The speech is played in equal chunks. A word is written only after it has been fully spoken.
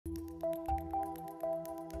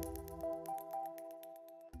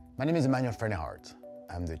My name is Emmanuel Frenehard.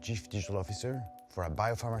 I'm the Chief Digital Officer for a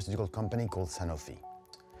biopharmaceutical company called Sanofi.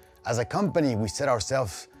 As a company, we set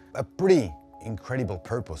ourselves a pretty incredible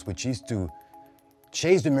purpose, which is to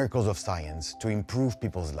chase the miracles of science to improve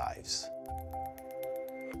people's lives.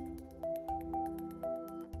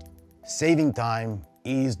 Saving time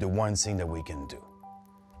is the one thing that we can do,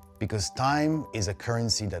 because time is a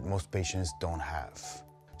currency that most patients don't have.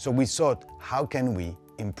 So we thought, how can we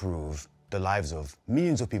improve the lives of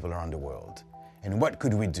millions of people around the world? And what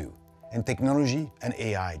could we do? And technology and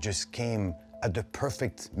AI just came at the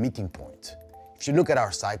perfect meeting point. If you look at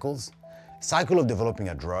our cycle of developing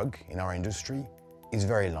a drug in our industry is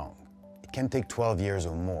very long. It can take 12 years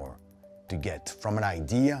or more to get from an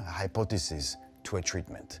idea, a hypothesis, to a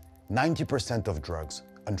treatment. 90% of drugs,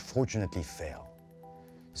 unfortunately, fail.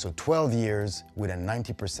 So 12 years with a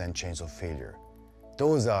 90% chance of failure.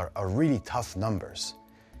 Those are really tough numbers.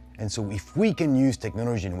 And so if we can use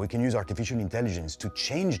technology and we can use artificial intelligence to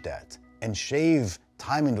change that and shave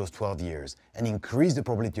time in those 12 years and increase the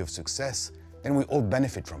probability of success, then we all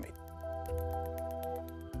benefit from it.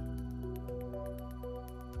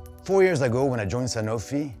 4 years ago, when I joined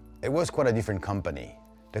Sanofi, it was quite a different company.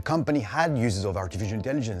 The company had uses of artificial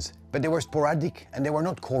intelligence, but they were sporadic and they were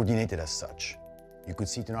not coordinated as such. You could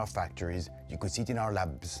see it in our factories, you could see it in our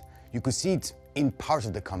labs, you could see it in parts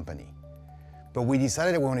of the company. But we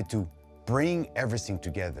decided that we wanted to bring everything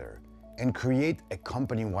together and create a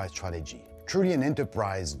company-wide strategy, truly an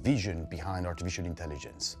enterprise vision behind artificial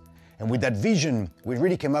intelligence. And with that vision, we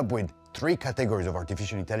really came up with 3 categories of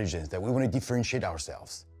artificial intelligence that we want to differentiate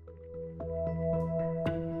ourselves.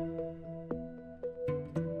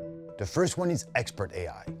 The first one is expert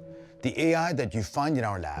AI. The AI that you find in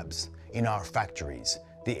our labs, in our factories,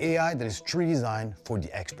 the AI that is truly designed for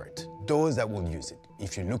the expert, those that will use it.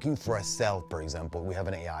 If you're looking for a cell, for example, we have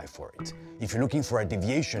an AI for it. If you're looking for a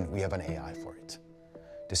deviation, we have an AI for it.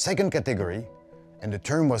 The second category, and the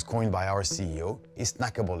term was coined by our CEO, is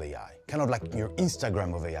snackable AI, kind of like your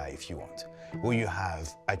Instagram of AI if you want, where you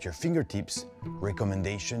have at your fingertips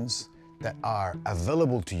recommendations that are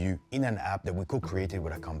available to you in an app that we co-created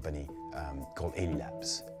with a company called Eli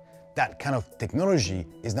Labs. That kind of technology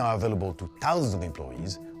is now available to thousands of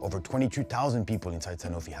employees. Over 22,000 people inside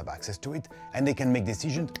Sanofi have access to it, and they can make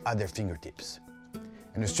decisions at their fingertips.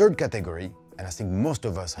 And the third category, and I think most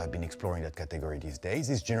of us have been exploring that category these days,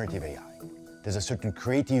 is generative AI. There's a certain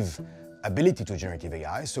creative ability to generative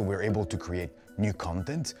AI, so we're able to create new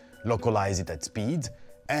content, localize it at speed,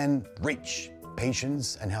 and reach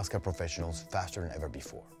patients and healthcare professionals faster than ever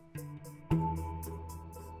before.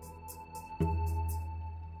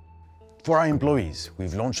 For our employees,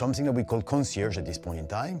 we've launched something that we call concierge at this point in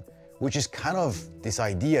time, which is kind of this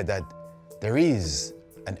idea that there is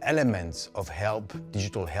an element of help,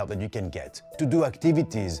 digital help, that you can get to do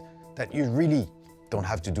activities that you really don't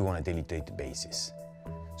have to do on a daily basis.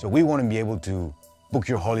 So we want to be able to book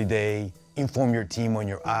your holiday, inform your team when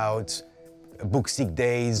you're out, book sick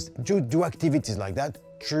days, do activities like that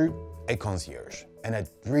through a concierge, and a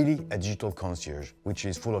digital concierge, which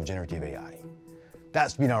is full of generative AI.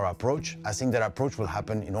 That's been our approach. I think that approach will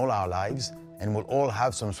happen in all our lives, and we'll all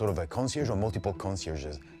have some sort of a concierge or multiple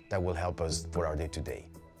concierges that will help us for our day-to-day.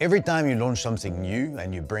 Every time you launch something new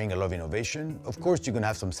and you bring a lot of innovation, of course you're going to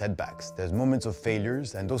have some setbacks. There's moments of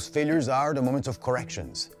failures, and those failures are the moments of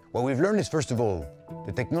corrections. What we've learned is, first of all,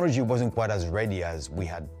 the technology wasn't quite as ready as we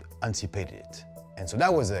had anticipated it. And so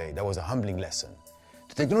that was a humbling lesson.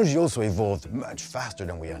 The technology also evolved much faster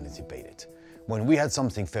than we anticipated. When we had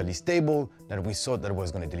something fairly stable that we thought that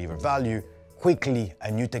was going to deliver value, quickly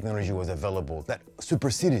a new technology was available that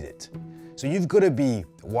superseded it. So you've got to be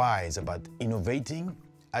wise about innovating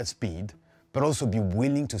at speed, but also be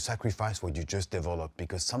willing to sacrifice what you just developed,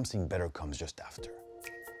 because something better comes just after.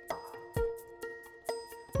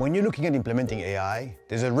 When you're looking at implementing AI,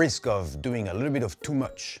 there's a risk of doing a little bit of too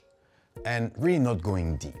much and really not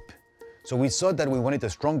going deep. So we thought that we wanted a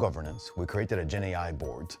strong governance. We created a Gen AI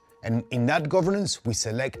board. And in that governance, we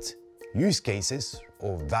select use cases,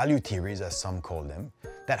 or value theories as some call them,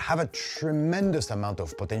 that have a tremendous amount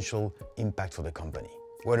of potential impact for the company.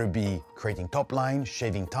 Whether it be creating top line,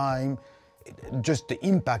 shaving time, just the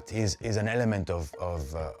impact is an element of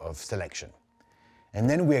selection. And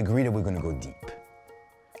then we agree that we're going to go deep.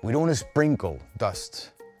 We don't want to sprinkle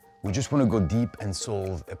dust. We just want to go deep and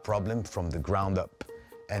solve a problem from the ground up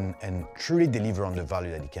and truly deliver on the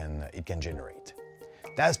value that it can generate.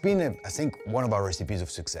 That's been, I think, one of our recipes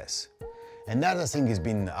of success. And that, I think, has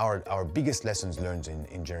been our biggest lessons learned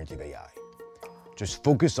in generative AI. Just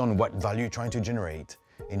focus on what value you're trying to generate,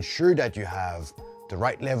 ensure that you have the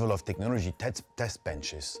right level of technology test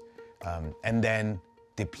benches, and then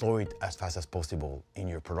deploy it as fast as possible in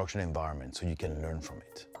your production environment so you can learn from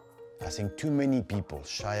it. I think too many people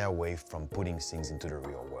shy away from putting things into the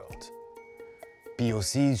real world.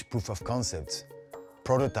 POCs, proof of concepts,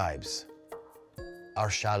 prototypes are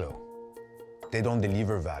shallow. They don't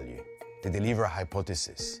deliver value. They deliver a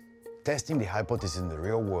hypothesis. Testing the hypothesis in the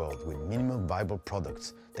real world with minimum viable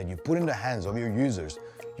products that you put in the hands of your users,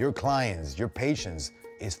 your clients, your patients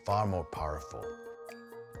is far more powerful.